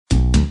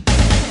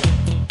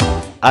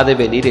Ha de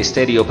venir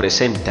Estéreo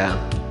presenta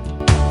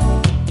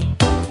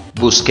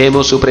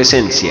Busquemos su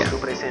presencia.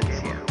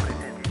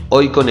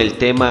 Hoy con el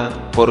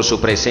tema Por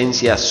su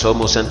presencia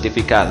somos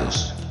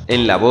santificados,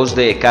 en la voz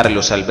de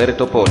Carlos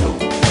Alberto Polo.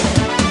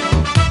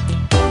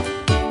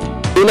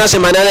 Una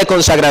semana de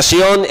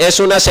consagración es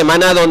una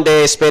semana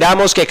donde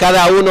esperamos que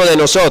cada uno de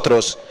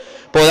nosotros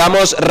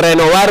podamos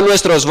renovar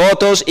nuestros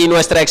votos y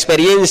nuestra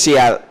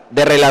experiencia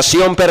de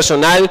relación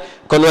personal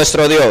con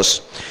nuestro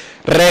Dios.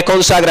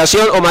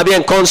 Reconsagración, o más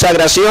bien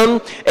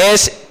consagración,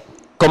 es,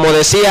 como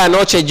decía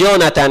anoche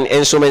Jonathan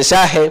en su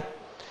mensaje,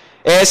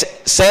 es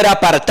ser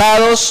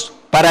apartados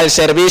para el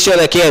servicio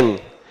 ¿de quién?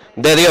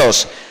 De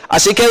Dios.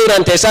 Así que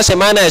durante esta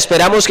semana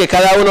esperamos que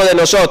cada uno de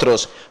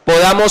nosotros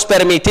podamos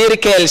permitir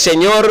que el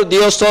Señor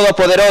Dios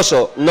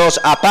Todopoderoso nos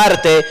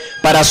aparte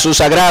para su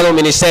sagrado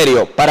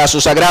ministerio, para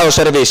su sagrado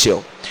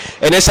servicio.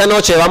 En esta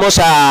noche vamos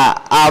a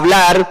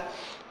hablar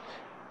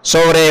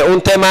sobre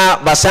un tema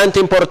bastante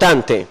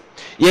importante,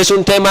 y es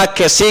un tema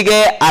que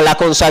sigue a la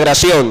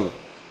consagración.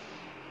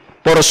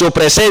 Por su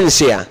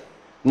presencia,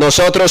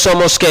 nosotros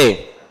somos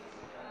 ¿qué?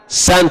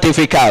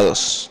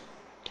 Santificados.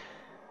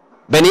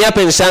 Venía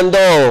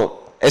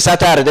pensando esa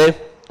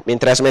tarde,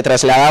 mientras me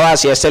trasladaba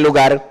hacia este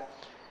lugar,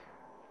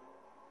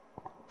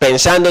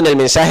 pensando en el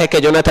mensaje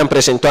que Jonathan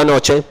presentó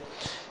anoche.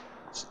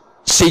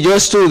 Si yo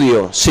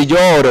estudio, si yo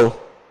oro,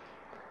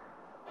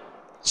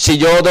 si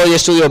yo doy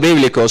estudios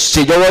bíblicos,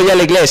 si yo voy a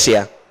la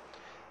iglesia,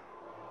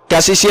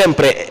 casi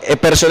siempre,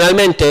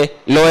 personalmente,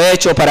 lo he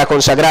hecho para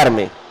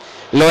consagrarme,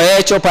 lo he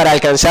hecho para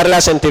alcanzar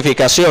la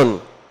santificación.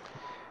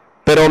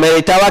 Pero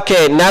meditaba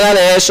que nada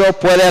de eso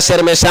puede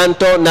hacerme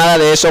santo, nada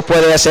de eso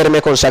puede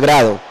hacerme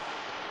consagrado.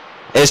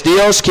 Es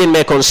Dios quien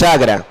me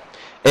consagra,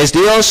 es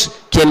Dios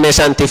quien me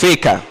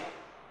santifica.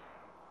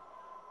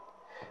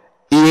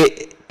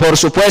 Y por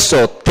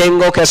supuesto,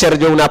 tengo que hacer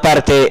yo una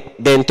parte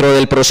dentro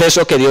del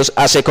proceso que Dios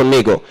hace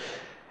conmigo.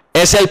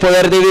 Es el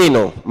poder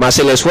divino, más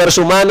el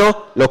esfuerzo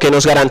humano, lo que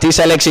nos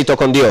garantiza el éxito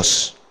con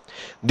Dios.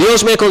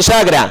 Dios me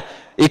consagra,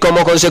 y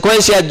como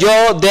consecuencia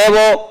yo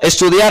debo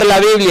estudiar la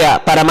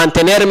Biblia para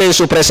mantenerme en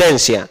su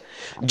presencia.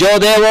 Yo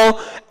debo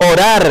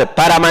orar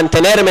para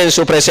mantenerme en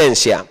su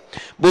presencia.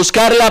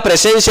 Buscar la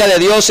presencia de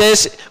Dios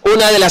es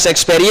una de las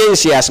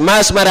experiencias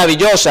más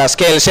maravillosas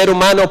que el ser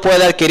humano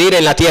puede adquirir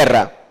en la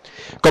tierra.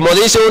 Como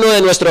dice uno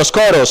de nuestros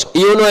coros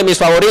y uno de mis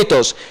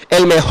favoritos,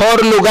 el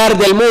mejor lugar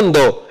del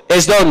mundo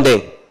es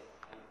 ¿dónde?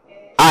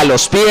 A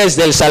los pies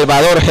del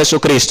Salvador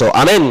Jesucristo.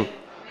 Amén.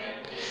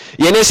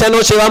 Y en esa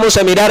noche vamos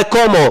a mirar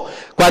cómo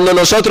cuando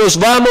nosotros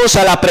vamos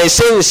a la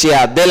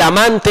presencia del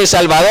amante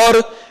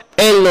Salvador,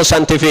 Él nos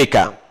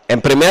santifica.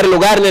 En primer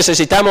lugar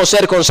necesitamos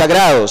ser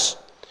consagrados.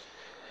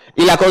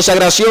 Y la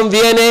consagración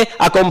viene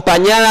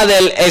acompañada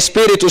del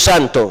Espíritu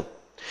Santo.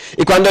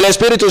 Y cuando el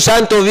Espíritu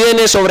Santo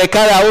viene sobre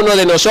cada uno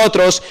de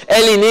nosotros,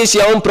 Él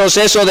inicia un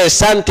proceso de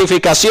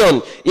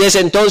santificación. Y es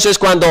entonces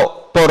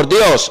cuando por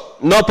Dios,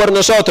 no por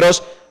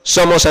nosotros,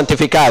 somos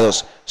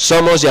santificados,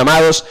 somos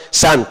llamados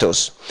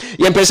santos.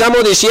 Y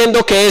empezamos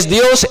diciendo que es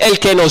Dios el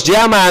que nos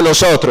llama a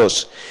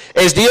nosotros,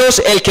 es Dios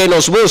el que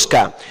nos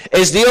busca,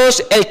 es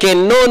Dios el que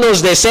no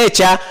nos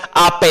desecha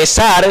a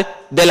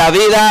pesar de la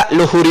vida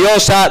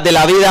lujuriosa, de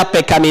la vida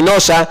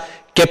pecaminosa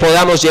que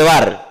podamos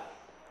llevar.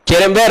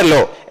 ¿Quieren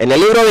verlo? En el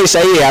libro de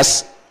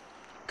Isaías,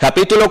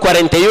 capítulo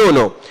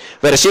 41,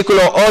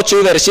 versículo 8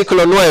 y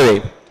versículo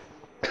 9,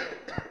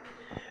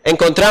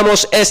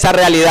 encontramos esta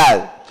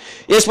realidad.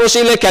 Y es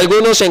posible que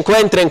algunos se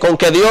encuentren con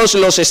que Dios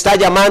los está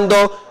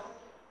llamando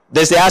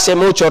desde hace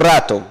mucho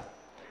rato.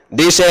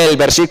 Dice el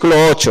versículo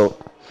 8,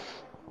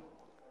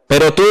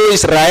 pero tú,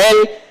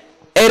 Israel,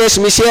 eres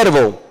mi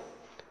siervo,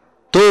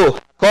 tú,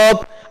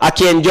 Jacob, a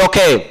quien yo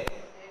 ¿qué?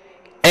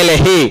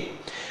 Elegí,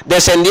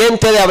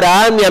 descendiente de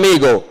Abraham, mi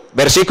amigo.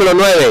 Versículo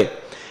 9,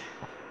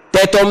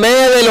 te tomé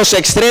de los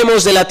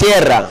extremos de la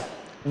tierra,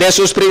 de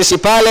sus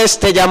principales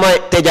te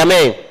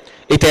llamé,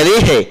 y te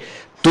dije,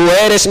 tú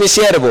eres mi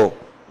siervo.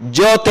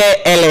 Yo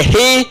te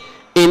elegí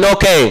y no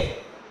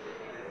 ¿qué?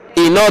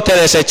 Y no te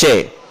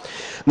deseché.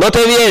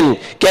 Note bien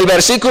que el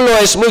versículo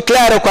es muy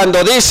claro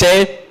cuando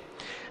dice,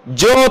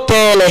 yo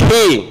te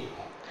elegí,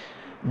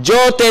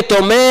 yo te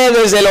tomé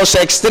desde los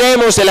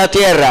extremos de la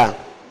tierra.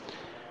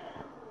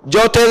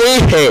 Yo te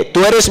dije,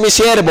 tú eres mi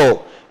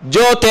siervo,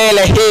 yo te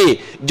elegí,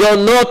 yo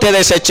no te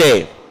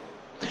deseché.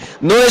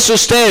 No es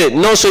usted,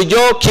 no soy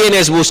yo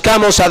quienes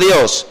buscamos a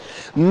Dios.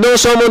 No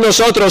somos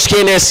nosotros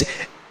quienes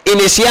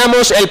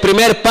iniciamos el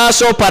primer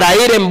paso para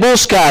ir en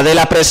busca de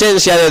la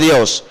presencia de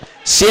Dios.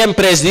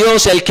 Siempre es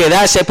Dios el que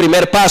da ese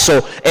primer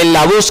paso en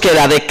la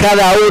búsqueda de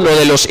cada uno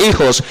de los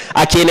hijos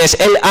a quienes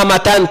Él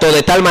ama tanto,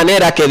 de tal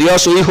manera que dio a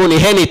su Hijo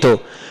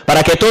unigénito,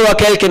 para que todo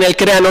aquel que en Él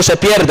crea no se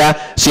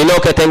pierda, sino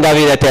que tenga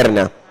vida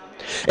eterna.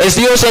 Es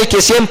Dios el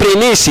que siempre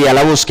inicia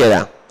la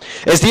búsqueda.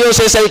 Es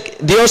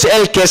Dios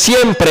el que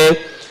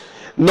siempre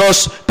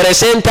nos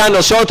presenta a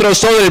nosotros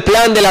todo el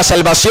plan de la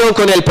salvación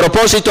con el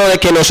propósito de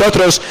que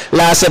nosotros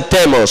la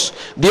aceptemos.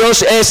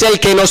 Dios es el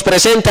que nos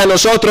presenta a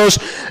nosotros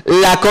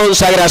la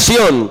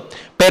consagración,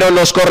 pero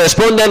nos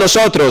corresponde a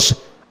nosotros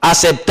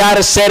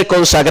aceptar ser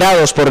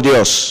consagrados por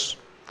Dios.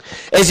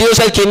 Es Dios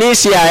el que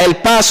inicia el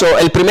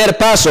primer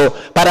paso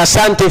para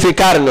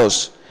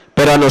santificarnos,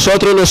 pero a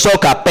nosotros nos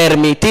toca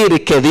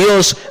permitir que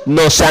Dios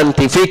nos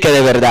santifique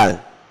de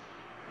verdad.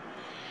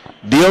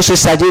 Dios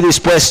está allí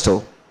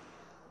dispuesto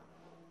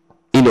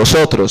y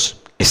nosotros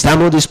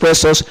estamos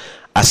dispuestos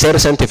a ser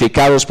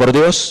santificados por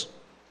Dios.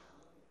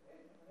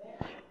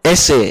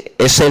 Ese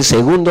es el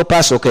segundo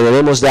paso que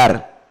debemos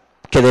dar,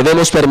 que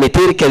debemos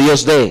permitir que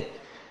Dios dé,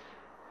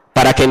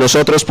 para que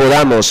nosotros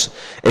podamos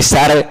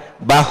estar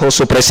bajo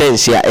su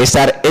presencia,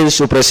 estar en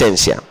su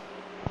presencia.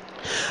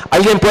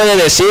 Alguien puede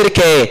decir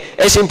que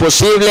es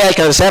imposible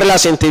alcanzar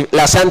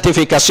la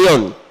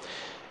santificación,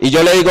 y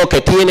yo le digo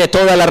que tiene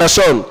toda la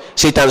razón,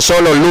 si tan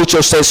solo lucha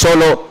usted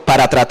solo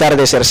para tratar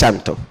de ser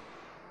santo.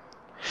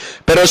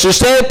 Pero si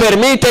usted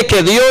permite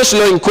que Dios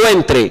lo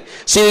encuentre,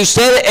 si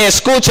usted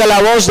escucha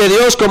la voz de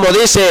Dios, como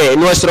dice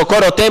nuestro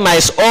coro tema,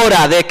 es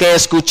hora de que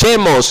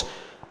escuchemos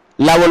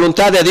la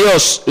voluntad de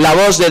Dios, la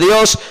voz de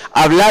Dios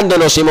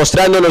hablándonos y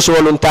mostrándonos su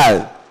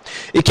voluntad.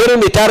 Y quiero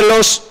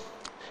invitarlos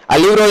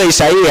al libro de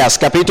Isaías,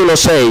 capítulo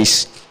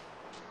 6,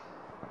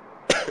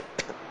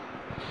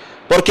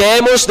 porque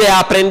hemos de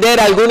aprender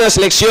algunas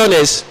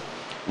lecciones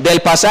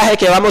del pasaje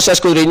que vamos a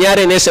escudriñar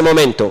en ese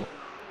momento.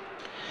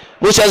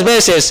 Muchas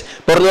veces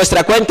por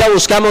nuestra cuenta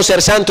buscamos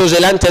ser santos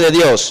delante de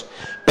Dios,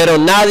 pero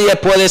nadie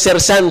puede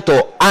ser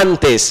santo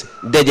antes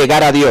de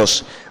llegar a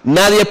Dios.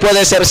 Nadie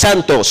puede ser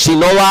santo si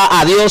no va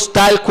a Dios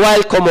tal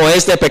cual como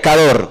es de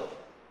pecador.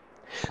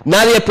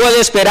 Nadie puede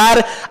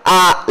esperar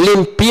a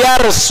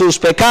limpiar sus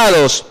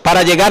pecados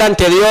para llegar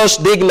ante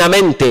Dios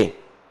dignamente.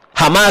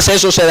 Jamás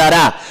eso se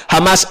dará,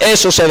 jamás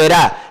eso se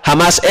verá,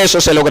 jamás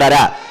eso se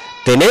logrará.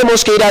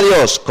 Tenemos que ir a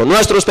Dios con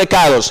nuestros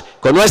pecados,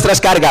 con nuestras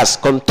cargas,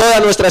 con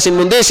todas nuestras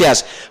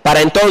inmundicias,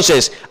 para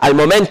entonces, al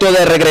momento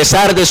de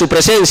regresar de su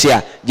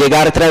presencia,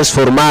 llegar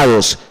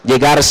transformados,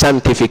 llegar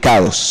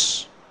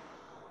santificados.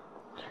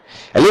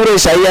 El libro de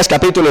Isaías,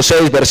 capítulo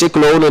 6,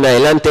 versículo 1 en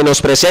adelante,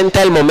 nos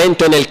presenta el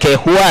momento en el que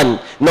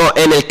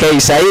en el que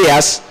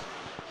Isaías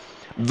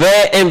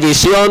ve en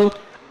visión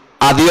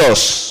a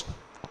Dios,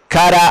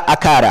 cara a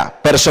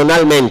cara,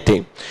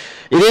 personalmente.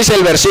 Y dice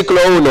el versículo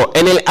 1,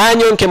 en el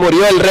año en que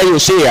murió el rey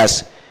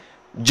Usías,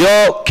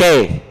 yo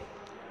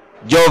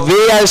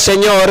vi al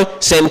Señor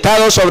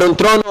sentado sobre un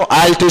trono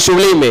alto y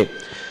sublime,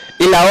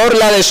 y la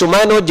orla de su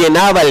mano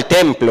llenaba el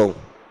templo.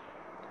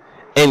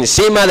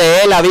 Encima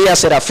de él había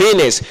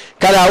serafines,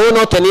 cada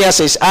uno tenía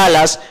 6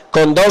 alas,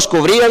 con 2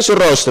 cubrían su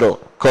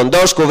rostro, con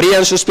 2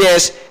 cubrían sus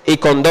pies, y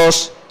con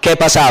 2, ¿qué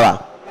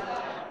pasaba?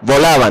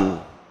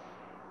 Volaban.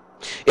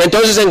 Y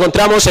entonces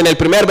encontramos en el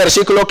primer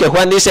versículo que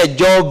Juan dice,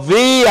 yo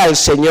vi al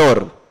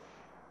Señor.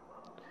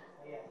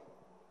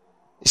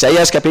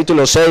 Isaías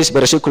capítulo 6,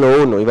 versículo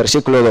 1 y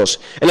versículo 2.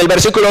 En el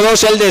versículo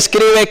 2 él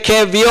describe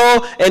qué vio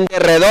en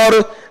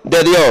derredor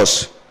de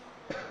Dios.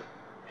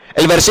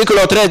 El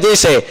versículo 3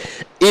 dice,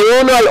 y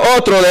uno al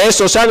otro de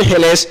esos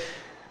ángeles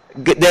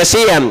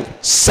decían,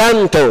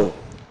 santo,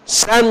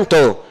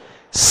 santo,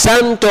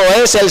 santo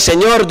es el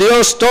Señor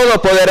Dios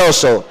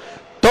Todopoderoso.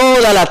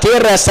 Toda la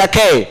tierra está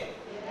 ¿qué?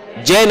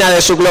 Llena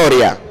de su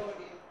gloria.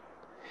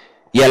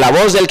 Y a la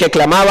voz del que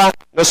clamaba,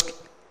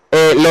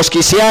 los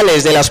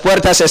quiciales de las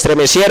puertas se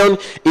estremecieron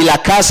y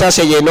la casa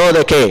se llenó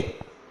de ¿qué?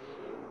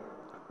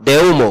 De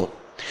humo.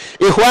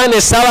 Y Juan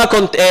estaba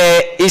con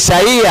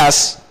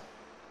Isaías.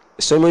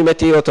 Estoy muy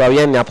metido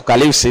todavía en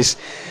Apocalipsis,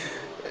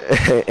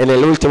 en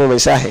el último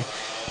mensaje.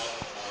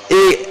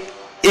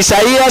 Y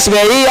Isaías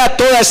veía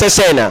toda esa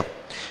escena.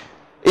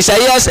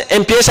 Isaías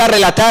empieza a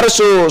relatar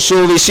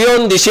su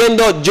visión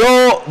diciendo,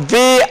 yo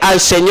vi al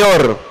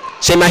Señor.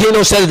 ¿Se imagina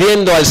usted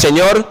viendo al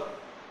Señor?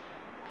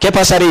 ¿Qué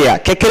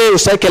pasaría? ¿Qué cree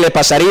usted que le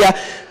pasaría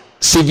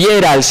si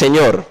viera al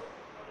Señor?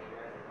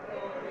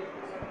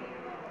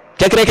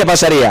 ¿Qué cree que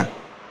pasaría?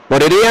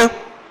 ¿Moriría?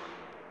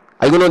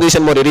 Algunos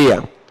dicen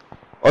moriría.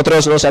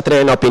 Otros no se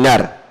atreven a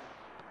opinar.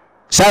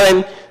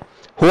 ¿Saben?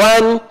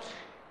 Juan,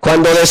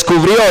 cuando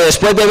descubrió,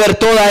 después de ver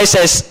todas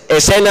esas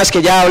escenas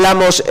que ya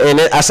hablamos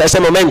hasta ese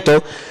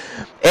momento,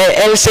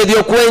 él se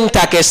dio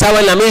cuenta que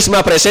estaba en la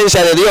misma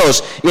presencia de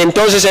Dios. Y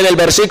entonces en el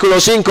versículo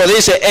 5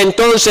 dice,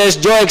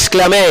 entonces yo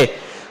exclamé,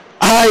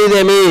 ay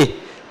de mí,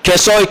 que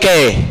soy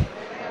 ¿qué?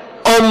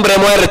 Hombre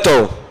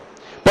muerto.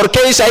 ¿Por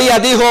qué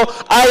Isaías dijo,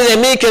 ay de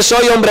mí, que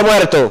soy hombre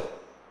muerto?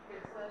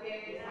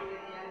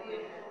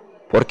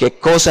 Porque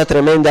cosa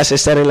tremenda es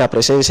estar en la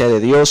presencia de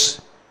Dios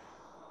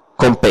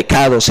con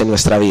pecados en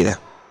nuestra vida.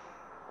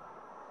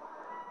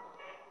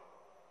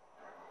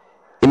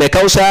 Y me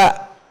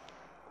causa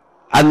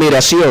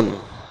admiración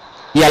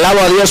y alabo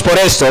a Dios por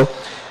esto,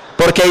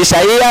 porque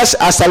Isaías,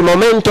 hasta el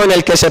momento en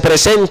el que se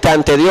presenta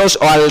ante Dios,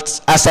 o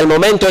hasta el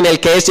momento en el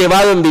que es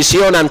llevado en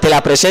visión ante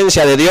la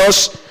presencia de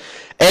Dios,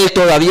 él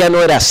todavía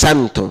no era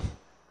santo,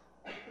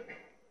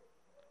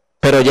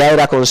 pero ya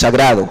era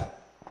consagrado,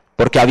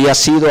 porque había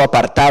sido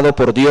apartado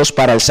por Dios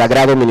para el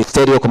sagrado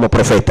ministerio como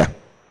profeta.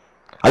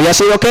 ¿Había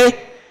sido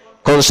qué?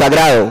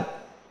 Consagrado.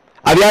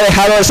 ¿Había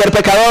dejado de ser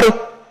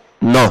pecador?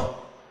 No.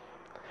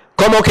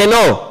 ¿Cómo que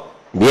no?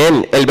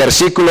 Bien, el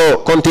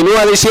versículo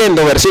continúa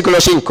diciendo, versículo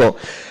 5,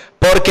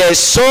 porque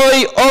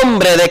soy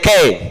hombre de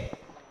 ¿qué?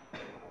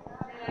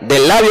 De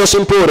labios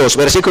impuros,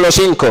 versículo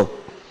 5,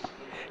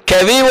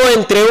 que vivo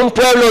entre un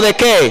pueblo de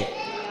 ¿qué?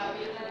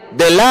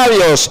 De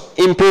labios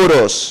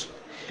impuros,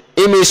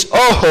 y mis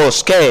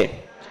ojos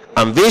 ¿qué?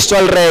 Han visto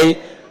al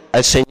Rey,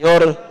 al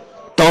Señor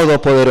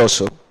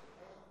Todopoderoso.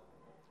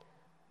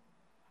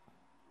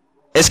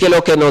 Es que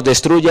lo que nos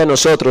destruye a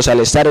nosotros al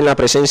estar en la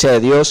presencia de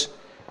Dios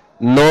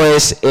no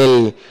es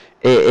el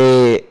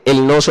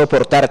no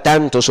soportar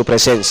tanto su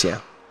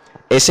presencia,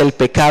 es el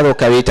pecado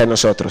que habita en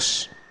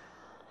nosotros.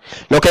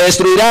 Lo que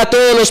destruirá a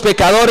todos los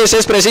pecadores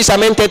es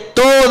precisamente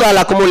toda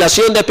la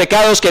acumulación de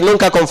pecados que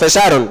nunca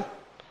confesaron.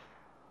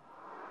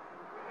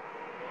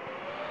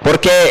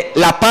 Porque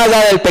la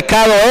paga del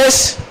pecado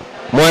es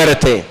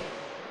muerte.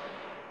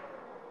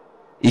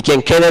 Y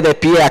quien quede de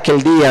pie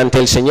aquel día ante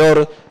el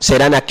Señor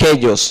serán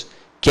aquellos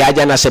que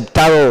hayan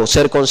aceptado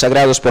ser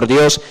consagrados por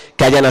Dios,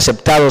 que hayan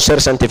aceptado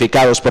ser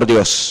santificados por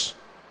Dios.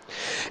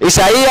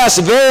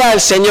 Isaías ve al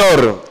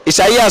Señor,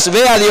 Isaías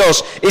ve a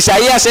Dios,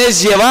 Isaías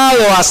es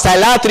llevado hasta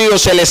el atrio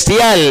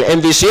celestial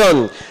en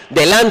visión,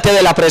 delante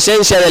de la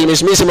presencia del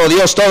mismísimo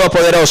Dios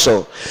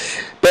Todopoderoso.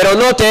 Pero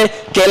note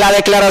que la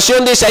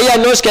declaración de Isaías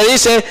no es que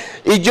dice,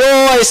 y yo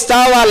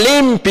estaba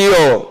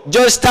limpio,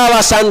 yo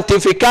estaba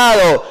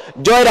santificado,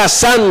 yo era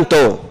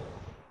santo.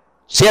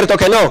 ¿Cierto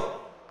que no?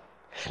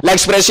 La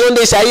expresión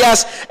de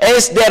Isaías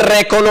es de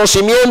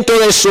reconocimiento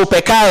de su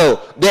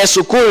pecado, de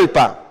su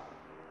culpa.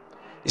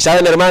 Y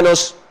saben,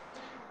 hermanos,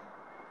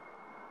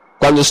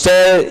 cuando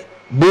usted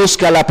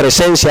busca la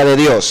presencia de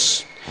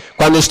Dios,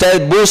 cuando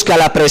usted busca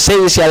la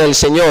presencia del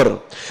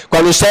Señor,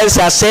 cuando usted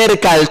se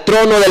acerca al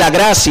trono de la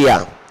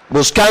gracia,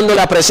 buscando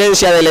la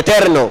presencia del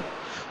Eterno,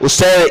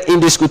 usted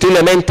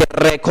indiscutiblemente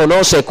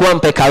reconoce cuán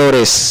pecador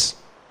es.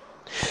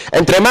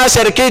 Entre más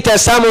cerquita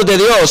estamos de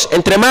Dios,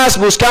 entre más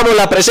buscamos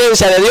la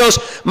presencia de Dios,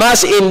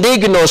 más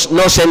indignos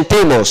nos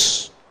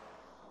sentimos.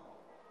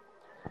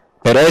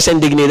 Pero esa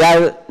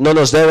indignidad no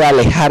nos debe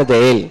alejar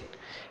de Él.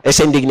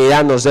 Esa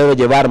indignidad nos debe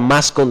llevar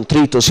más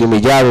contritos y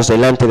humillados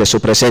delante de su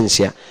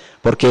presencia,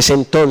 porque es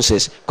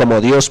entonces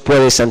como Dios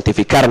puede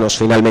santificarnos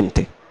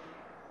finalmente.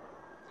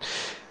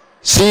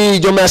 Sí,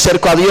 yo me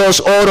acerco a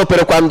Dios, oro,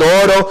 pero cuando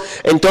oro,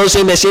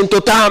 entonces me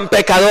siento tan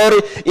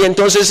pecador, y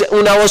entonces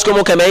una voz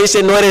como que me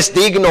dice, no eres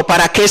digno,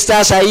 ¿para qué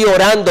estás ahí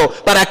orando?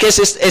 ¿Para qué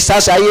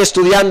estás ahí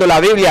estudiando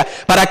la Biblia?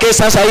 ¿Para qué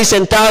estás ahí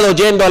sentado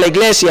yendo a la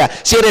iglesia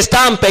si eres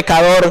tan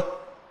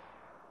pecador?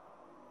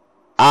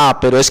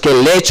 Pero es que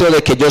el hecho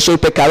de que yo soy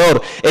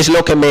pecador es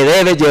lo que me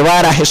debe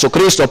llevar a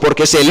Jesucristo,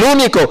 porque es el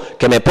único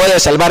que me puede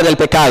salvar del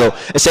pecado,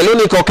 es el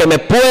único que me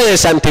puede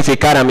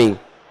santificar a mí.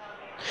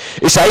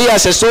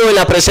 Isaías estuvo en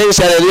la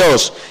presencia de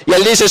Dios y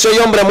él dice, soy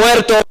hombre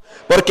muerto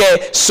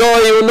porque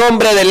soy un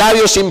hombre de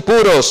labios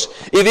impuros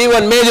y vivo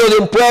en medio de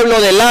un pueblo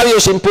de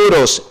labios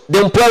impuros,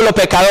 de un pueblo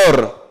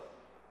pecador.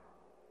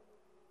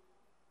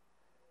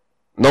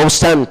 No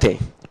obstante,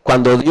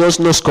 cuando Dios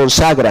nos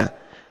consagra,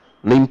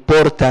 no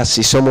importa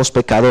si somos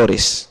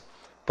pecadores,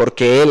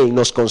 porque Él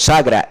nos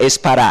consagra es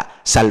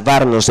para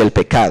salvarnos del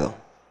pecado.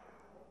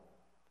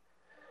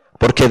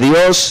 Porque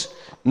Dios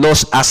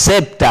nos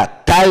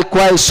acepta tal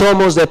cual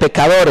somos de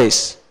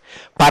pecadores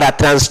para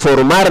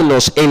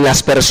transformarnos en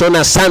las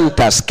personas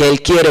santas que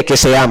Él quiere que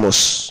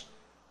seamos.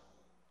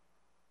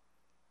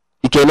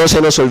 Y que no se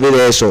nos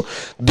olvide eso.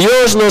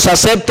 Dios nos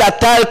acepta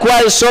tal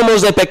cual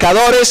somos de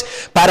pecadores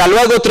para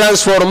luego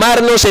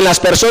transformarnos en las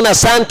personas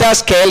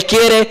santas que Él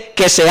quiere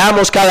que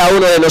seamos cada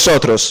uno de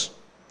nosotros.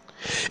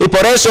 Y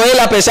por eso Él,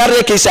 a pesar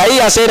de que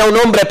Isaías era un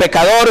hombre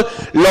pecador,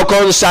 lo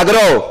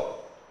consagró.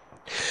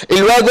 Y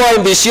luego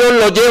en visión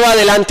lo lleva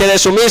delante de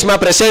su misma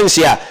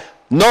presencia,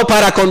 no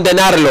para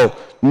condenarlo,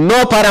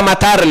 no para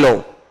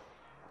matarlo,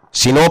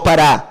 sino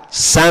para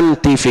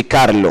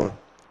santificarlo.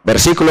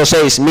 Versículo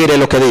 6, mire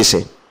lo que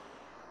dice.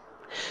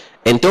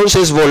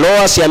 Entonces voló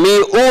hacia mí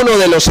uno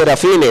de los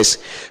serafines,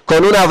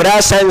 con una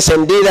brasa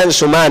encendida en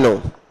su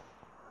mano.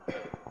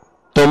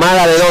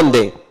 ¿Tomada de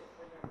dónde?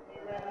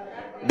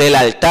 Del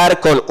altar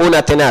con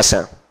una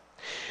tenaza.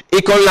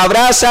 Y con la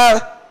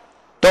brasa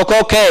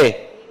tocó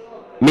 ¿qué?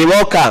 Mi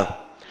boca,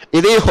 y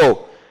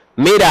dijo,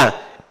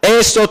 mira,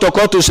 esto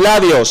tocó tus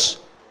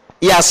labios,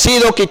 y ha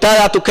sido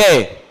quitada tu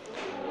 ¿qué?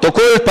 Tu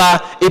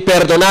culpa, y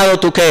perdonado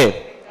tu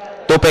 ¿qué?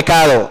 Tu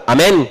pecado.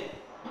 Amén.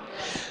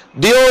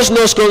 Dios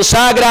nos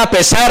consagra a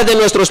pesar de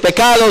nuestros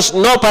pecados,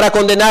 no para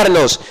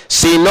condenarnos,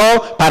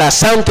 sino para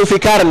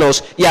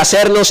santificarnos y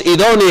hacernos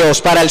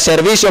idóneos para el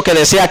servicio que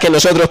desea que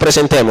nosotros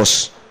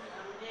presentemos.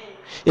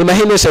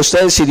 Imagínense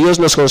usted si Dios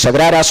nos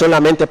consagrara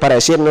solamente para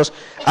decirnos,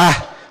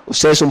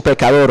 usted es un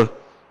pecador,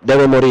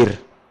 debe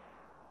morir.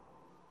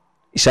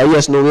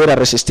 Isaías no hubiera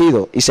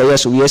resistido,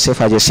 Isaías hubiese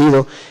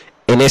fallecido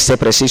en este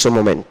preciso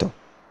momento.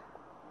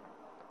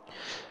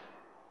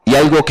 Y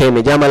algo que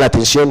me llama la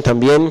atención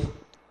también,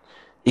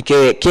 y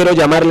que quiero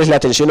llamarles la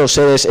atención a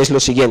ustedes, es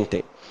lo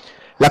siguiente.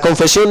 La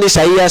confesión de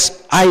Isaías,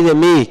 ay de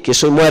mí que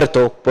soy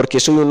muerto, porque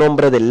soy un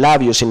hombre de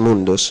labios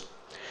inmundos.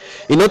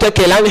 Y note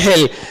que el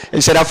ángel,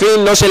 el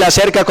serafín, no se le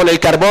acerca con el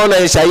carbón a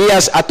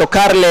Isaías a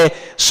tocarle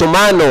su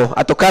mano,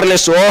 a tocarle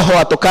su ojo,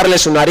 a tocarle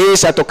su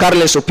nariz, a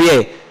tocarle su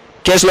pie.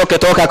 ¿Qué es lo que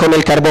toca con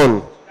el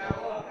carbón?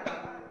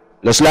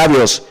 Los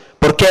labios.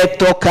 ¿Por qué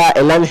toca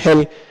el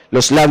ángel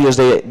los labios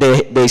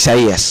de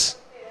Isaías?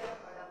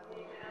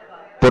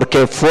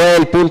 Porque fue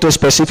el punto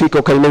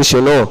específico que él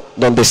mencionó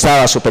donde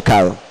estaba su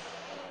pecado.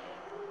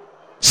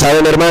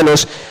 ¿Saben,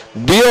 hermanos?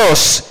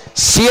 Dios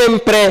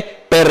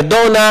siempre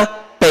perdona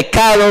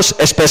pecados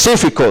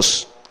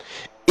específicos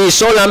y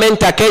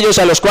solamente aquellos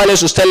a los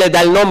cuales usted les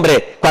da el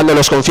nombre cuando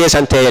los confiesa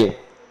ante Él.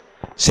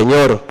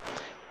 Señor,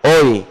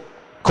 hoy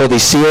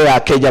codicié a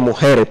aquella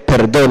mujer,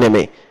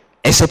 perdóneme.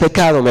 Ese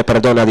pecado me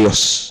perdona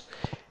Dios.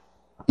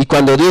 Y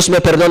cuando Dios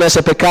me perdona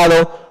ese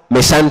pecado,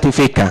 me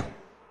santifica.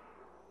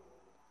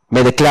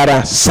 Me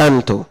declara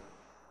santo.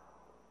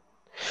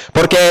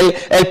 Porque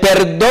el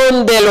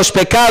perdón de los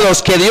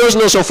pecados que Dios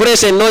nos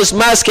ofrece no es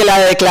más que la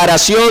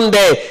declaración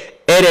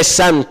de eres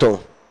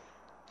santo.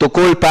 Tu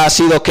culpa ha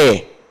sido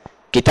 ¿qué?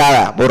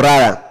 Quitada,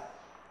 borrada.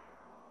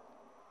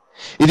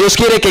 Y Dios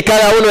quiere que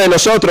cada uno de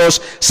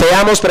nosotros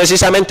seamos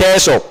precisamente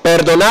eso,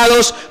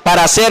 perdonados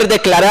para ser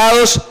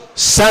declarados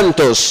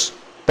santos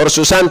por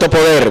su santo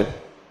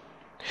poder.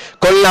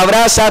 Con la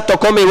brasa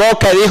tocó mi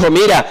boca y dijo,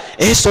 mira,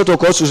 esto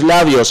tocó sus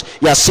labios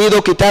y ha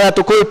sido quitada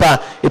tu culpa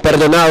y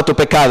perdonado tu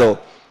pecado.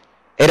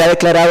 ¿Era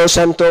declarado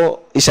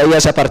santo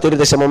Isaías a partir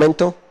de ese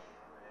momento?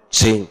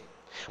 Sí.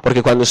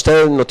 Porque cuando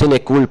usted no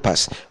tiene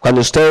culpas,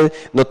 cuando usted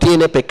no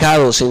tiene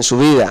pecados en su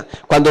vida,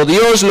 cuando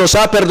Dios los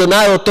ha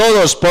perdonado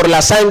todos por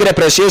la sangre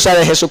preciosa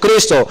de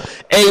Jesucristo,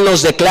 Él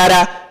nos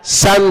declara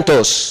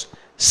santos,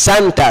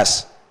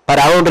 santas,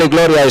 para honra y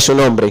gloria de su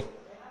nombre.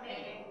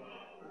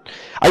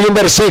 Hay un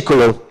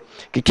versículo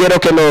que quiero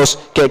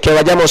que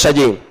vayamos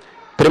allí.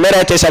 Primera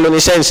de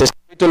Tesalonicenses,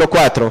 capítulo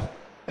 4,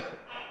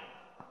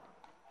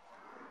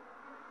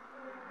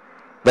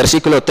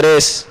 versículo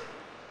 3.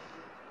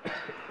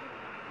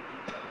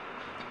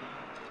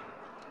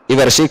 Y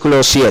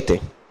versículo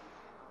 7.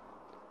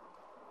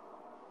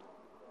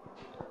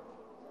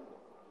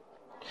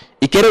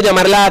 Y quiero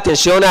llamar la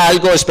atención a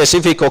algo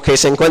específico que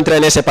se encuentra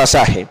en ese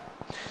pasaje.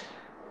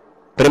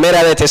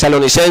 Primera de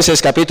Tesalonicenses,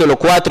 capítulo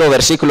 4,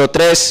 versículo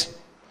 3.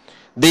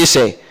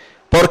 Dice,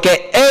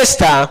 porque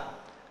esta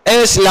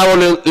es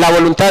la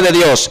voluntad de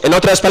Dios. En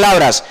otras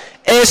palabras,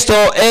 esto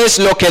es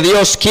lo que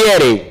Dios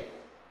quiere.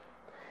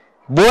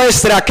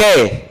 Vuestra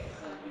 ¿qué?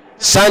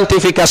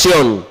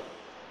 Santificación.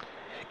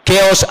 Que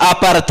os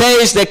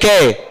apartéis de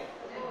 ¿qué?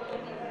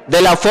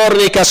 De la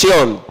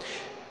fornicación.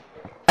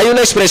 Hay una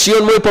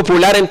expresión muy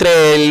popular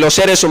entre los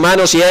seres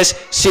humanos y es,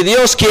 si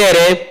Dios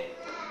quiere,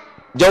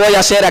 yo voy a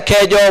hacer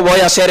aquello, voy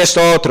a hacer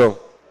esto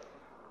otro.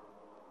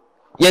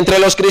 Y entre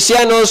los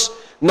cristianos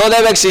no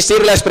debe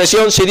existir la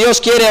expresión, si Dios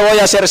quiere, voy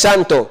a ser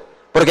santo,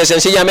 porque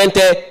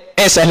sencillamente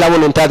esa es la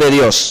voluntad de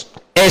Dios.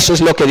 Eso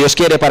es lo que Dios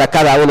quiere para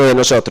cada uno de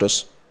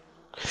nosotros.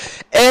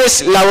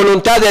 Es la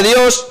voluntad de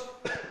Dios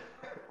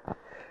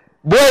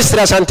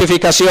vuestra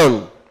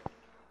santificación,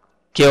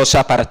 que os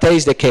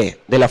apartéis de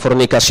 ¿qué? De la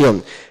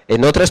fornicación.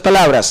 En otras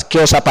palabras, que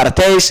os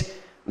apartéis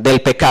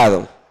del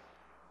pecado.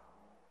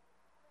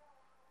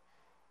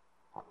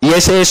 Y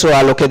es eso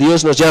a lo que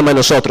Dios nos llama a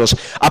nosotros,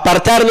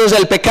 apartarnos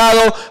del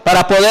pecado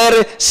para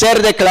poder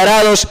ser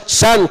declarados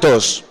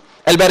santos.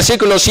 El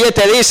versículo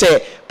 7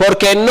 dice,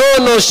 porque no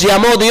nos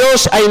llamó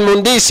Dios a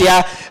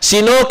inmundicia,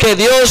 sino que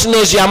Dios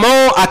nos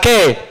llamó ¿a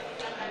qué?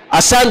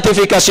 A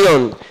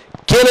santificación.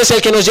 ¿Quién es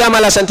el que nos llama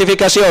a la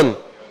santificación?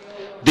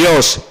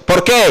 Dios.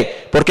 ¿Por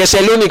qué? Porque es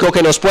el único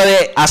que nos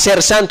puede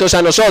hacer santos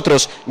a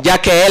nosotros, ya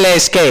que Él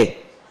es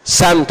 ¿qué?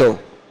 Santo.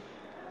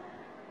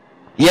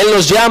 Y Él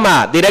nos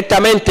llama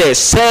directamente,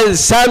 sed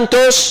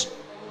santos,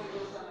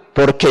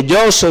 porque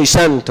yo soy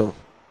santo,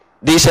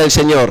 dice el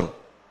Señor.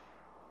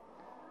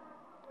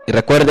 Y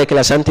recuerde que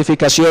la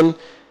santificación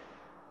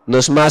no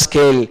es más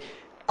que el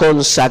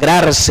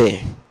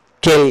consagrarse,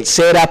 que el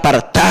ser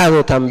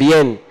apartado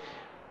también,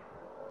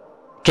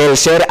 que el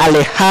ser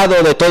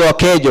alejado de todo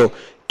aquello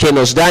que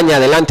nos daña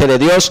delante de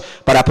Dios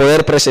para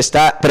poder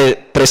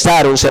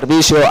prestar un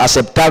servicio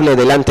aceptable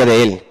delante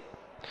de Él.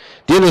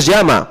 Dios nos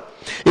llama.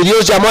 Y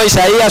Dios llamó a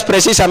Isaías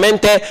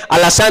precisamente a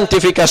la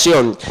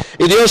santificación.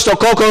 Y Dios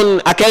tocó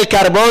con aquel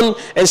carbón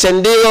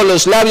encendido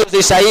los labios de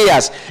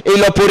Isaías y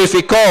lo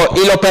purificó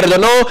y lo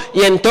perdonó.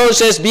 Y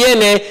entonces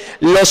viene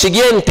lo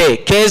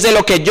siguiente, que es de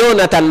lo que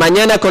Jonathan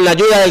mañana con la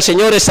ayuda del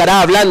Señor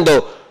estará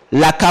hablando: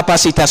 la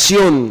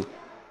capacitación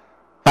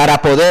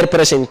para poder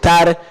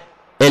presentar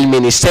el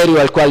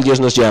ministerio al cual Dios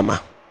nos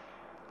llama.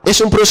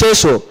 Es un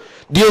proceso.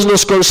 Dios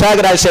nos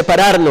consagra al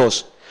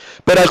separarnos.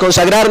 Pero al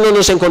consagrarnos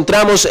nos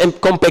encontramos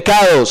con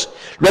pecados.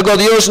 Luego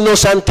Dios nos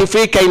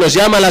santifica y nos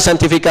llama a la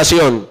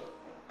santificación.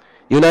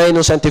 Y una vez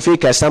nos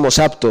santifica, estamos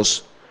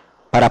aptos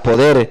para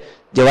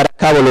poder llevar a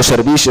cabo los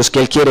servicios que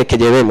Él quiere que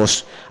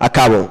llevemos a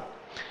cabo.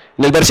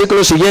 En el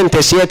versículo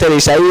siguiente, 7 de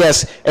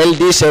Isaías, Él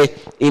dice,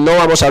 y no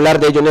vamos a hablar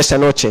de ello en esta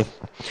noche,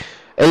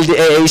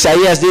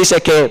 Isaías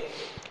dice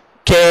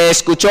que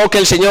escuchó que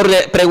el Señor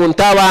le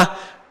preguntaba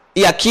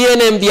 ¿y a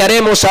quién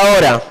enviaremos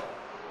ahora?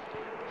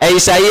 E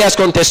Isaías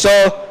contestó,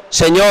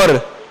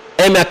 Señor,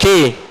 heme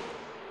aquí,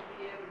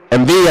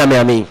 envíame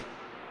a mí.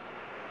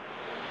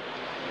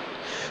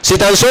 Si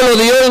tan solo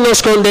Dios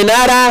nos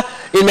condenara,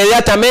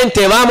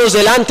 inmediatamente vamos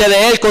delante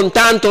de Él con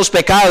tantos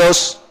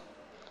pecados,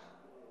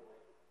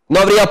 no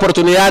habría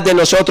oportunidad de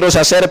nosotros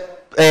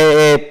hacer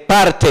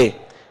parte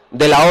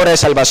de la obra de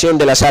salvación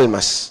de las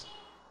almas.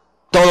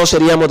 Todos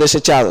seríamos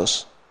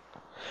desechados.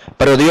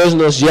 Pero Dios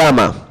nos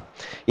llama.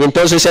 Y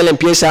entonces Él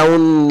empieza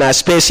una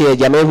especie,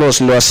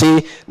 llamémoslo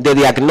así, de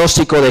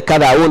diagnóstico de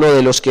cada uno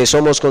de los que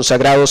somos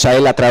consagrados a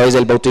Él a través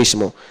del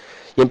bautismo.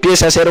 Y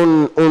empieza a hacer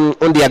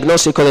un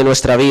diagnóstico de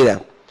nuestra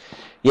vida.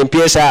 Y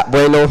empieza,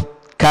 bueno,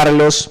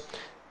 Carlos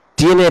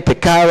tiene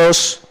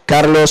pecados,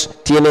 Carlos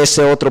tiene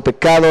ese otro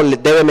pecado,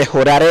 debe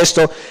mejorar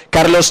esto,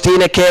 Carlos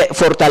tiene que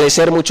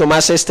fortalecer mucho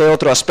más este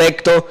otro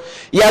aspecto.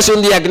 Y hace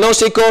un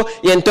diagnóstico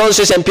y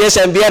entonces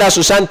empieza a enviar a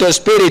su Santo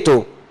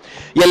Espíritu.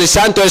 Y el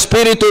Santo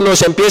Espíritu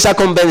nos empieza a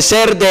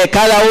convencer de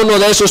cada uno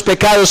de esos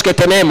pecados que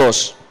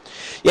tenemos.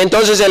 Y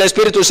entonces el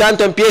Espíritu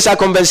Santo empieza a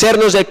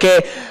convencernos de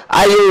que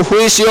hay un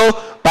juicio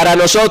para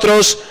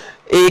nosotros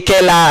y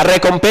que la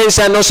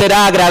recompensa no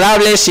será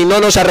agradable si no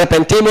nos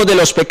arrepentimos de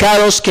los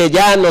pecados que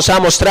ya nos ha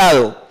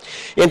mostrado.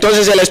 Y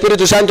entonces el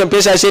Espíritu Santo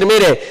empieza a decir,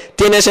 mire,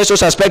 tienes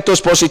esos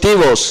aspectos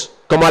positivos,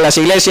 como a las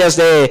iglesias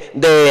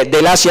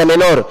del Asia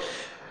Menor.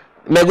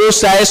 Me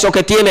gusta eso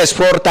que tienes,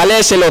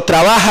 fortalécelo,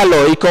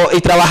 trabájalo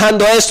y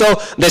trabajando esto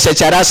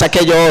desecharás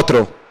aquello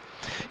otro.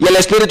 Y el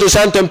Espíritu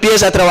Santo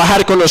empieza a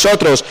trabajar con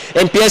nosotros,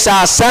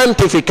 empieza a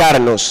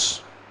santificarnos.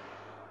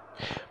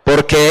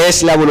 Porque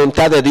es la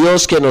voluntad de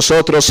Dios que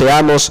nosotros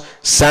seamos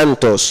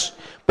santos.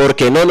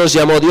 Porque no nos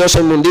llamó Dios a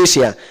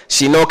inmundicia,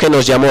 sino que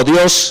nos llamó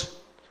Dios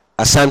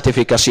a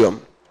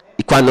santificación.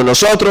 Y cuando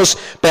nosotros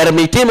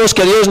permitimos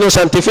que Dios nos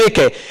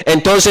santifique,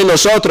 entonces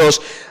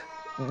nosotros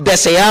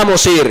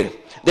deseamos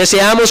ir.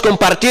 Deseamos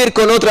compartir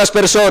con otras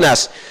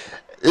personas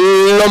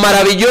lo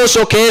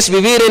maravilloso que es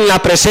vivir en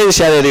la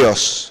presencia de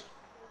Dios.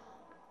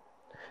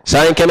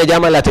 ¿Saben qué me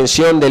llama la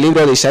atención del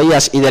libro de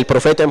Isaías y del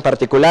profeta en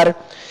particular?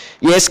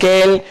 Y es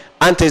que él,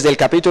 antes del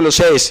capítulo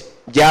 6,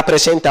 ya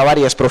presenta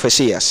varias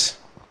profecías.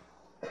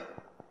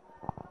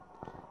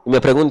 Y me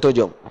pregunto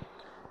yo,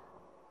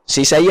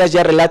 si Isaías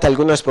ya relata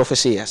algunas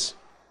profecías,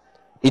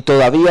 y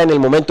todavía en el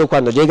momento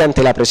cuando llega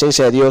ante la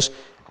presencia de Dios,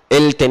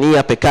 él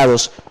tenía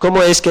pecados,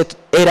 ¿cómo es que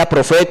era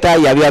profeta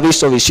y había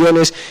visto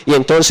visiones y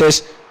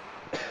entonces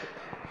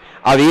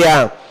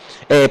había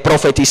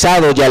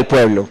profetizado ya el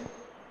pueblo?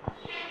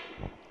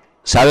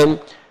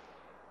 ¿Saben?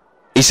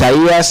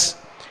 Isaías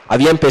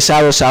había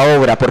empezado esa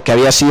obra porque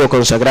había sido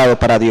consagrado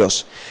para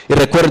Dios. Y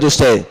recuerde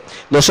usted,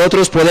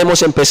 nosotros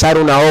podemos empezar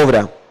una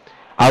obra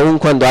aun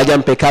cuando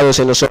hayan pecados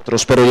en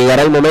nosotros, pero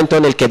llegará el momento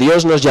en el que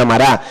Dios nos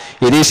llamará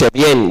y dice,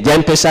 bien, ya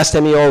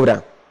empezaste mi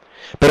obra,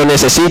 pero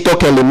necesito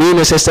que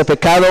elimines este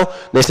pecado,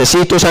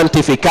 necesito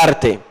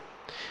santificarte.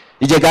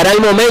 Y llegará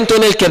el momento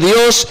en el que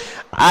Dios,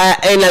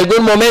 en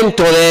algún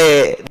momento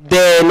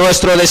de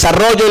nuestro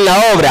desarrollo en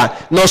la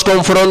obra, nos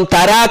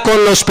confrontará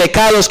con los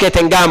pecados que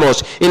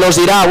tengamos y nos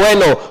dirá,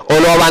 bueno, o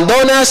lo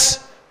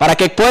abandonas para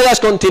que puedas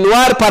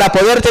continuar, para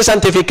poderte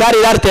santificar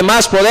y darte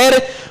más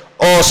poder,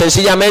 o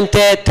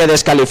sencillamente te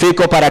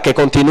descalifico para que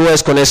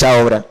continúes con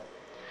esa obra.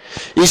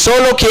 Y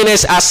solo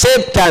quienes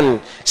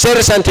aceptan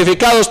ser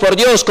santificados por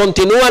Dios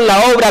continúan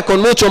la obra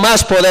con mucho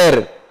más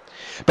poder.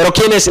 Pero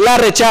quienes la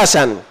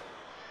rechazan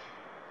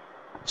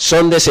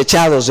son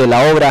desechados de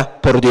la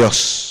obra por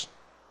Dios.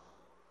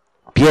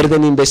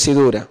 Pierden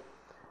investidura,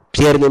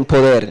 pierden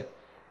poder,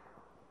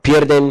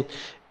 pierden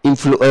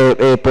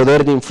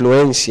poder de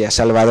influencia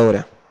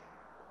salvadora.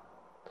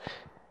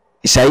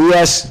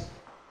 Isaías,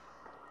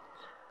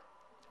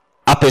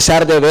 a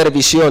pesar de ver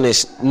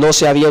visiones, no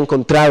se había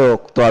encontrado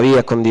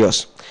todavía con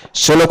Dios.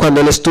 Solo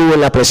cuando él estuvo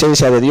en la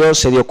presencia de Dios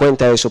se dio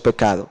cuenta de su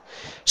pecado.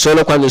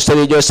 Solo cuando usted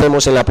y yo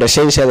estemos en la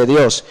presencia de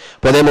Dios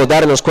podemos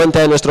darnos cuenta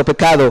de nuestro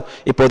pecado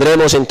y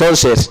podremos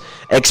entonces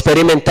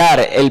experimentar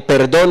el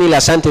perdón y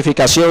la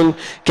santificación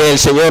que el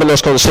Señor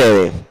nos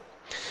concede.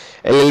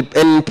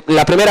 En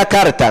la primera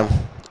carta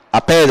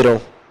a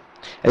Pedro,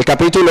 el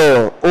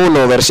capítulo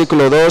 1,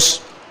 versículo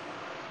 2,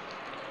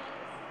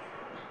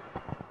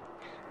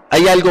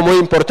 hay algo muy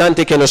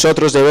importante que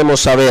nosotros debemos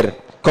saber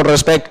con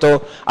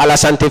respecto a la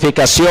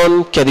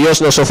santificación que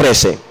Dios nos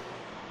ofrece.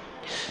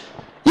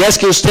 Y es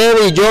que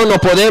usted y yo no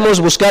podemos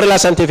buscar la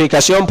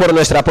santificación por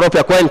nuestra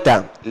propia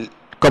cuenta,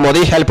 como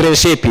dije al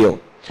principio.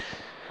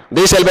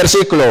 Dice el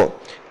versículo,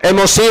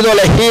 hemos sido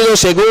elegidos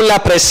según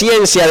la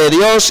presencia de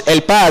Dios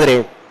el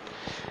Padre.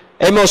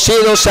 Hemos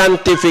sido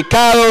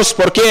santificados,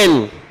 ¿por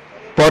quién?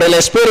 Por el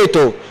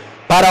Espíritu,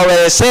 para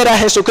obedecer a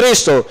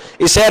Jesucristo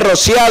y ser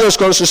rociados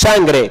con su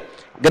sangre.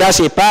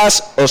 Gracia y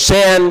paz os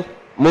sean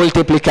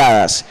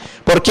multiplicadas.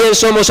 ¿Por quién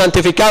somos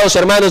santificados,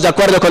 hermanos, de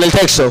acuerdo con el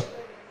texto?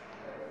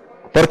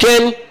 ¿Por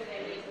quién?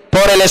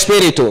 Por el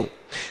Espíritu.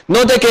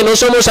 Note que no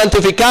somos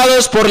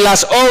santificados por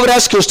las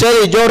obras que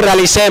usted y yo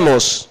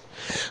realicemos.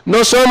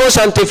 No somos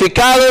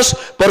santificados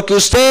porque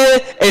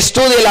usted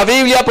estudie la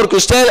Biblia, porque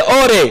usted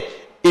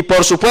ore. Y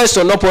por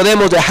supuesto no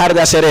podemos dejar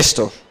de hacer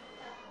esto,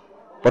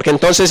 porque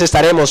entonces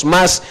estaremos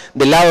más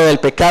del lado del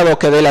pecado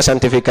que de la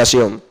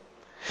santificación.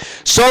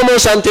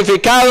 Somos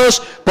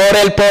santificados por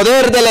el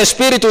poder del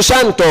Espíritu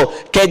Santo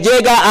que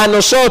llega a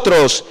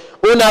nosotros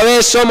una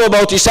vez somos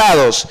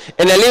bautizados.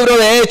 En el libro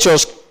de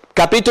Hechos,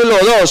 capítulo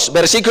 2,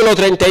 versículo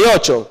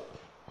 38,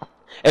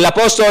 el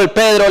apóstol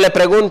Pedro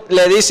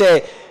le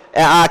dice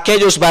a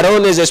aquellos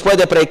varones después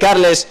de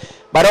predicarles: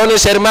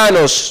 varones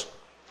hermanos,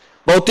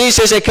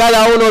 bautícese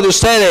cada uno de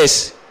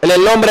ustedes en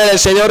el nombre del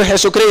Señor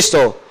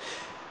Jesucristo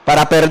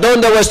para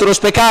perdón de vuestros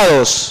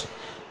pecados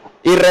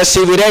y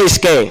recibiréis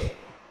 ¿qué?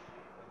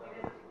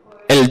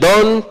 El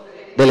don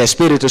del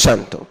Espíritu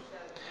Santo.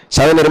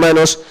 Saben,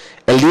 hermanos,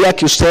 el día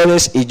que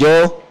ustedes y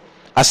yo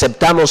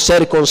aceptamos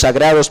ser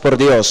consagrados por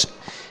Dios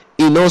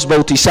y nos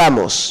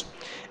bautizamos,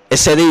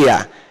 ese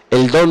día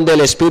el don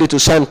del Espíritu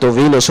Santo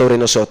vino sobre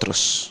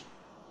nosotros.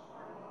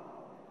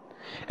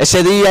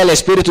 Ese día el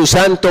Espíritu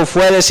Santo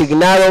fue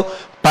designado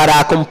para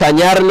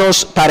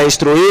acompañarnos, para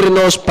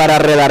instruirnos, para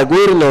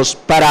redarguirnos,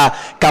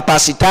 para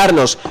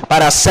capacitarnos,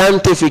 para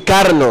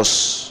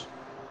santificarnos,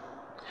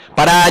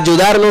 para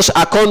ayudarnos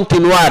a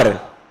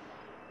continuar,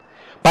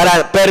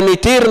 para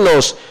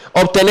permitirnos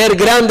obtener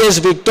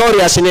grandes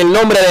victorias en el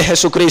nombre de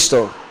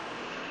Jesucristo.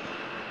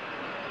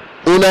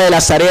 Una de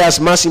las tareas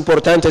más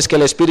importantes que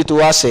el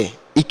Espíritu hace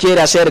y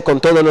quiere hacer con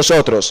todos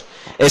nosotros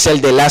es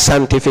el de la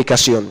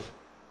santificación.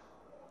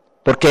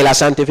 Porque la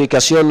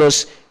santificación no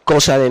es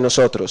cosa de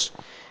nosotros,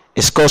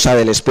 es cosa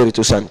del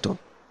Espíritu Santo.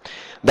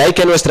 De ahí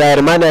que nuestra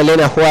hermana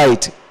Elena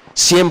White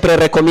siempre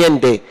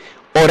recomiende: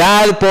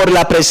 orad por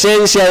la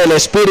presencia del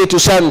Espíritu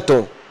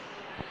Santo.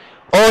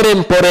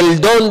 Oren por el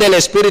don del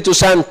Espíritu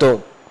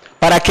Santo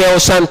para que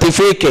os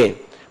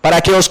santifique, para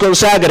que os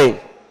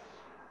consagre.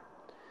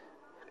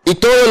 Y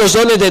todos los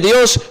dones de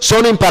Dios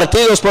son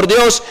impartidos por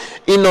Dios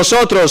y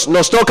nosotros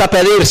nos toca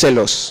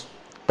pedírselos.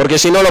 Porque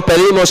si no lo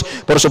pedimos,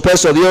 por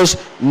supuesto Dios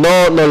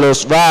no nos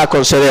los va a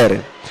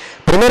conceder.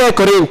 1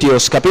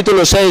 Corintios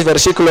capítulo 6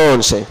 versículo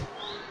 11.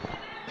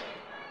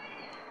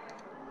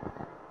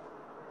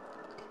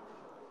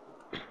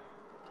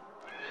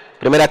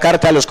 Primera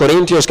carta a los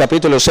Corintios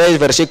capítulo 6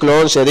 versículo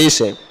 11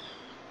 dice,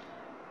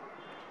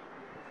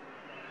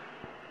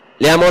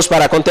 leamos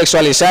para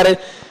contextualizar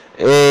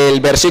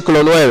el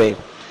versículo 9.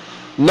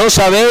 ¿No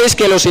sabéis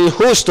que los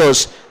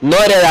injustos no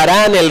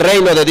heredarán el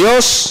reino de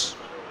Dios?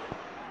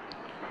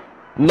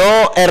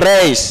 No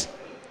erréis,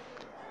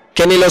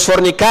 que ni los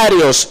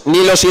fornicarios,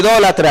 ni los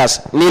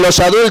idólatras, ni los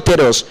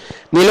adúlteros,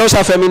 ni los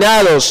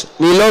afeminados,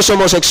 ni los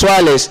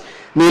homosexuales,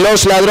 ni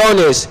los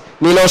ladrones,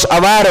 ni los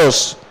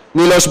avaros,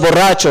 ni los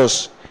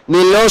borrachos,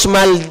 ni los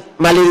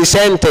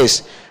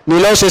maledicentes,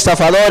 ni los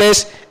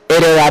estafadores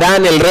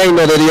heredarán el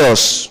reino de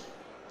Dios.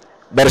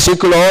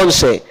 Versículo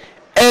 11.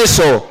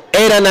 Eso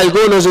eran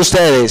algunos de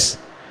ustedes,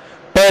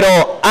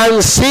 pero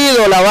han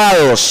sido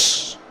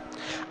lavados,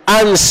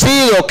 han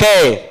sido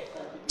 ¿qué?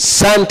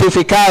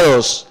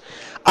 Santificados,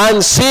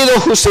 han sido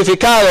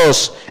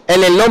justificados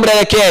en el nombre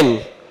de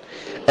 ¿quién?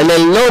 En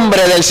el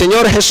nombre del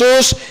Señor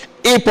Jesús.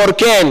 ¿Y por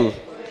quién?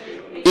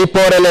 Y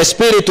por el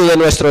Espíritu de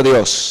nuestro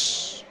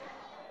Dios.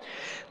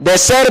 De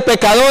ser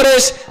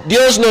pecadores,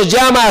 Dios nos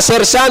llama a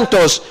ser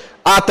santos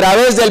a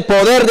través del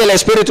poder del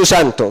Espíritu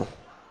Santo.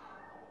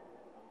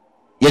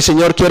 Y el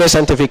Señor quiere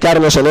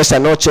santificarnos en esta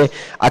noche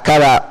a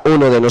cada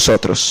uno de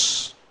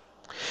nosotros.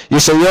 Y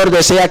el Señor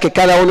desea que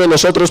cada uno de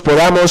nosotros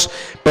podamos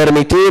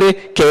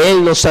permitir que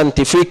Él nos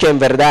santifique en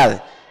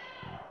verdad.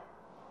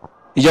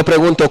 Y yo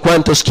pregunto,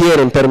 ¿cuántos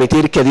quieren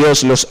permitir que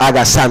Dios los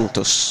haga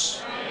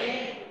santos?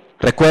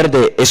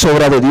 Recuerde, es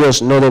obra de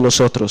Dios, no de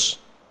nosotros.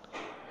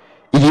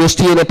 Y Dios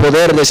tiene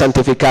poder de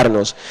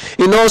santificarnos.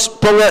 Y no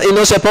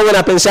se pongan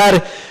a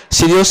pensar,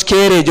 si Dios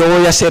quiere, yo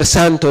voy a ser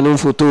santo en un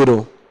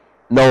futuro.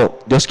 No,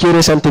 Dios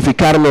quiere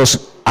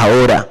santificarnos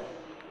ahora,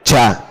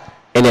 ya,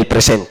 en el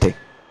presente.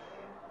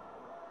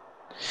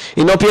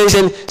 Y no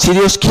piensen, si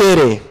Dios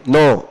quiere,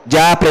 no,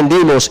 ya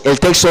aprendimos, el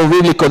texto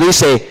bíblico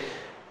dice,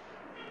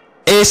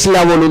 es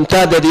la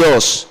voluntad de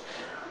Dios.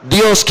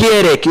 Dios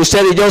quiere que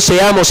usted y yo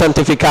seamos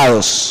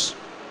santificados.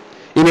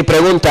 Y mi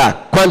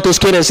pregunta, ¿cuántos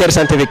quieren ser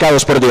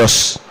santificados por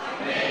Dios?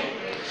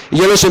 Y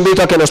yo los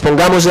invito a que nos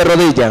pongamos de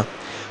rodilla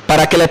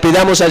para que le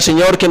pidamos al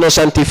Señor que nos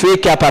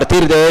santifique a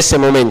partir de ese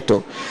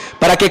momento.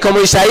 Para que como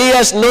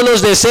Isaías no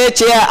nos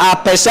deseche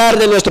a pesar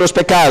de nuestros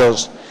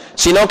pecados,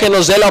 sino que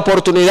nos dé la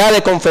oportunidad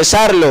de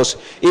confesarlos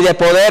y de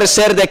poder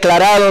ser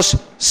declarados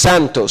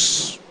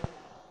santos.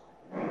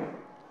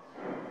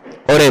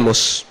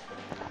 Oremos.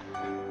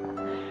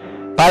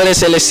 Padre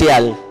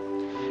Celestial,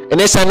 en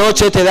esta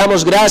noche te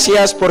damos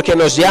gracias porque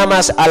nos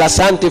llamas a la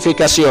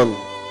santificación.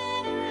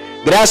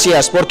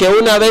 Gracias porque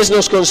una vez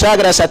nos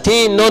consagras a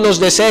ti, no nos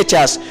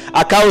desechas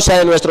a causa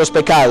de nuestros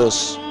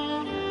pecados,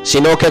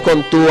 sino que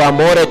con tu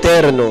amor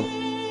eterno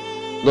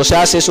nos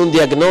haces un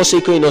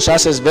diagnóstico y nos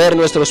haces ver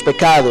nuestros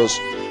pecados,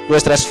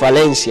 nuestras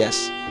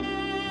falencias,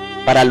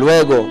 para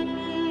luego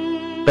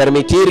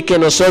permitir que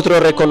nosotros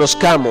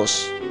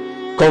reconozcamos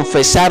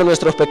confesar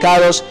nuestros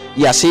pecados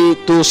y así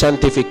tú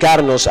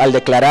santificarnos al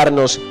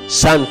declararnos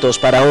santos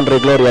para honra y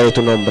gloria de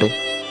tu nombre.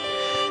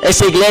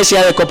 Esta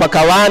iglesia de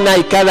Copacabana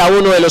y cada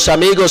uno de los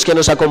amigos que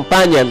nos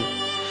acompañan,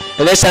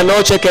 en esta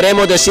noche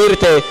queremos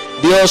decirte,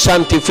 Dios,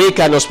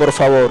 santifícanos por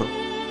favor.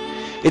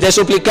 Y te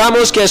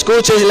suplicamos que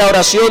escuches la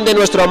oración de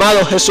nuestro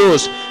amado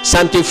Jesús.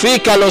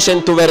 Santifícalos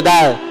en tu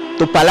verdad,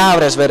 tu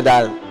palabra es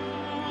verdad.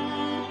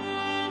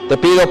 Te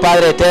pido,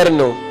 Padre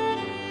eterno,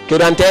 que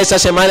durante esta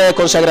semana de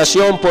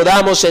consagración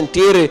podamos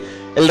sentir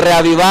el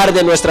reavivar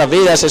de nuestras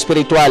vidas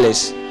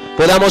espirituales.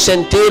 Podamos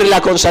sentir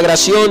la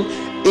consagración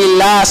y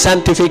la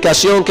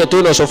santificación que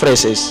tú nos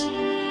ofreces.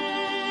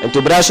 En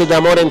tus brazos de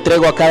amor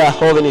entrego a cada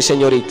joven y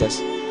señoritas.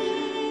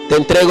 Te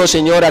entrego,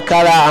 Señor, a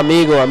cada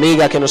amigo,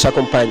 amiga que nos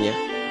acompaña.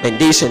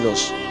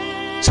 Bendícenos,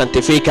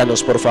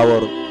 santifícanos, por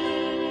favor.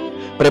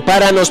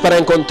 Prepáranos para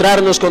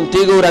encontrarnos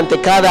contigo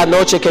durante cada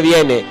noche que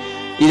viene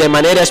y de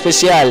manera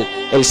especial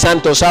el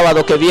santo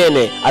sábado que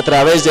viene a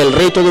través del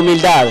rito de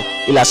humildad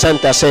y la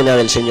santa cena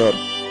del Señor.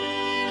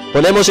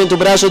 Ponemos en tus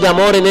brazos de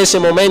amor en ese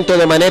momento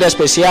de manera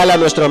especial a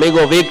nuestro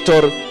amigo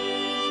Víctor.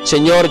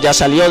 Señor, ya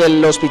salió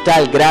del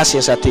hospital,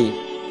 gracias a ti.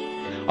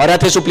 Ahora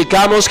te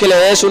suplicamos que le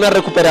des una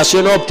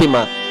recuperación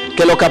óptima,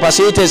 que lo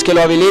capacites, que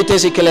lo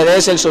habilites y que le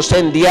des el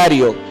sostén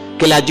diario,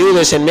 que le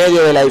ayudes en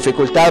medio de la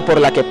dificultad por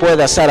la que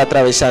pueda estar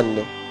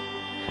atravesando.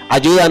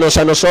 Ayúdanos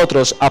a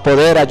nosotros a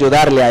poder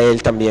ayudarle a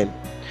él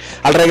también.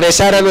 Al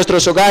regresar a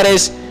nuestros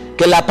hogares,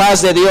 que la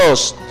paz de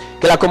Dios,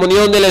 que la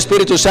comunión del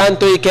Espíritu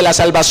Santo y que la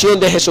salvación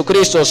de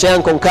Jesucristo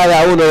sean con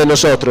cada uno de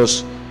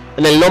nosotros.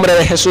 En el nombre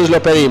de Jesús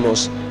lo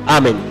pedimos.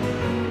 Amén.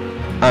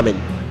 Amén.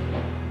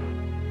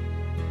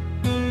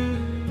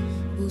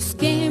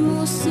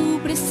 Busquemos su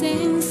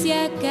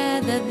presencia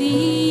cada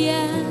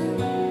día,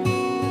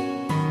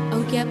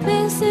 aunque a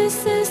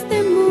veces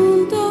este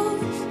mundo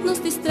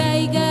nos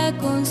distraiga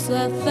con su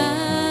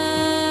afán.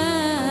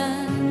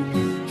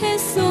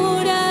 Es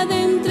hora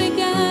de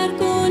entregar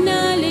con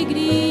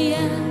alegría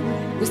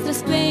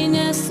nuestras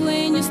penas,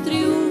 sueños,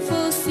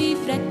 triunfos y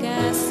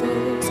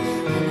fracasos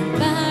al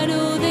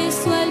amparo de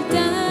su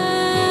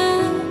altar,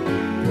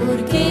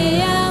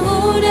 porque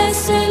ahora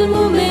es el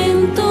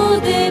momento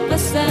de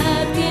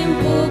pasar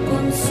tiempo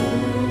con su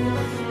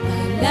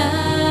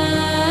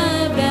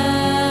palabra.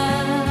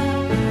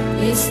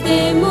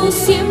 Estemos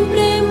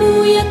siempre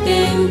muy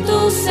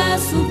atentos a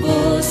su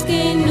voz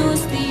que nos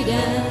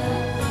dirá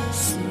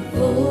su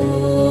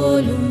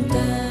voluntad.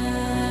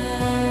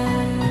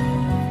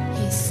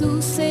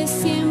 Jesús es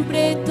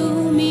siempre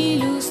tú, mi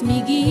luz,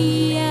 mi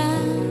guía.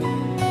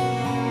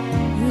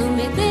 No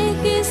me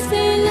dejes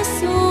en la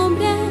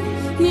sombra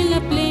ni en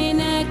la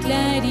plena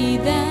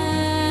claridad.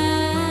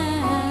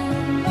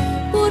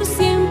 Por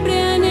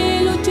siempre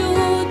anhelo yo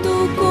tu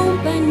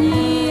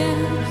compañía,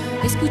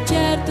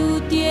 escuchar tu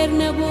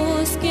tierna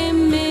voz que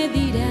me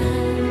dirá: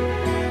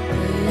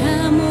 te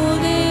amo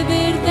de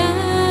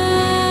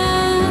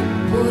verdad,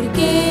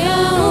 porque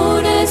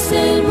ahora es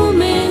el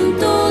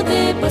momento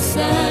de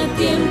pasar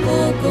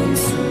tiempo con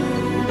su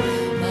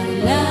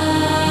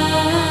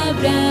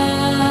palabra.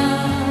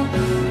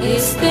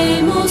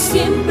 Estemos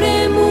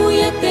siempre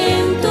muy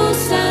atentos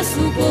a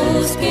su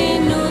voz que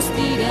nos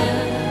dirá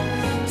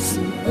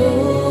su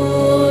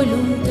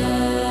voluntad.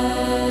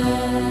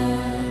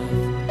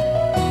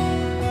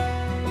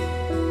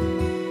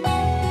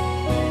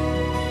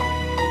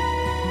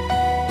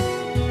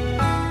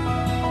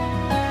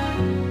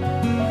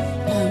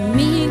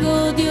 Amigo,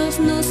 Dios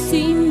nos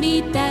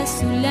invita a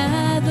su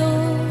lado.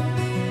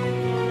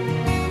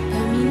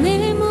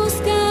 Caminemos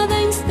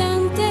cada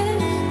instante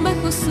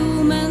bajo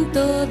su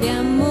manto de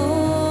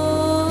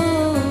amor.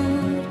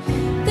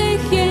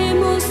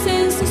 Dejemos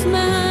en sus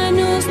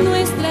manos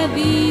nuestra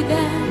vida,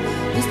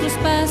 nuestros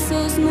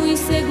pasos muy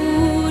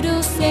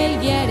seguros Él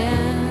guiará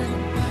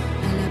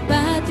a la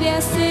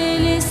patria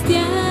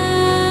celestial,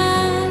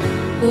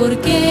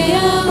 porque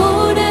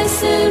ahora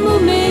es el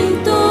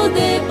momento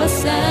de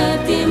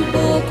pasar tiempo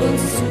con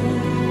su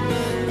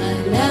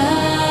palabra.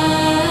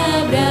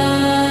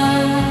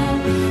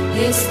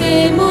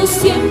 Estemos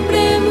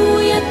siempre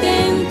muy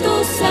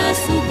atentos a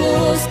su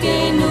voz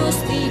que nos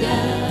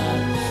dirá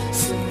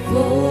su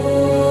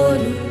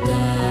voluntad.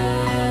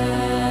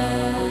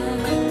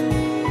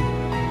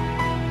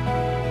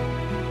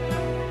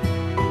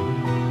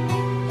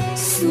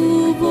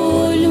 Su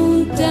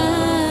voluntad.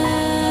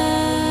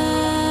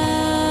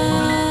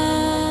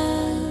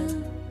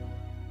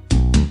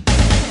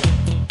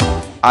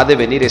 Ha de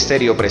venir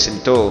Estéreo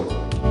presentó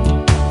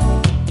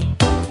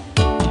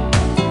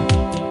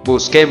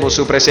Busquemos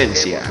su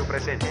presencia.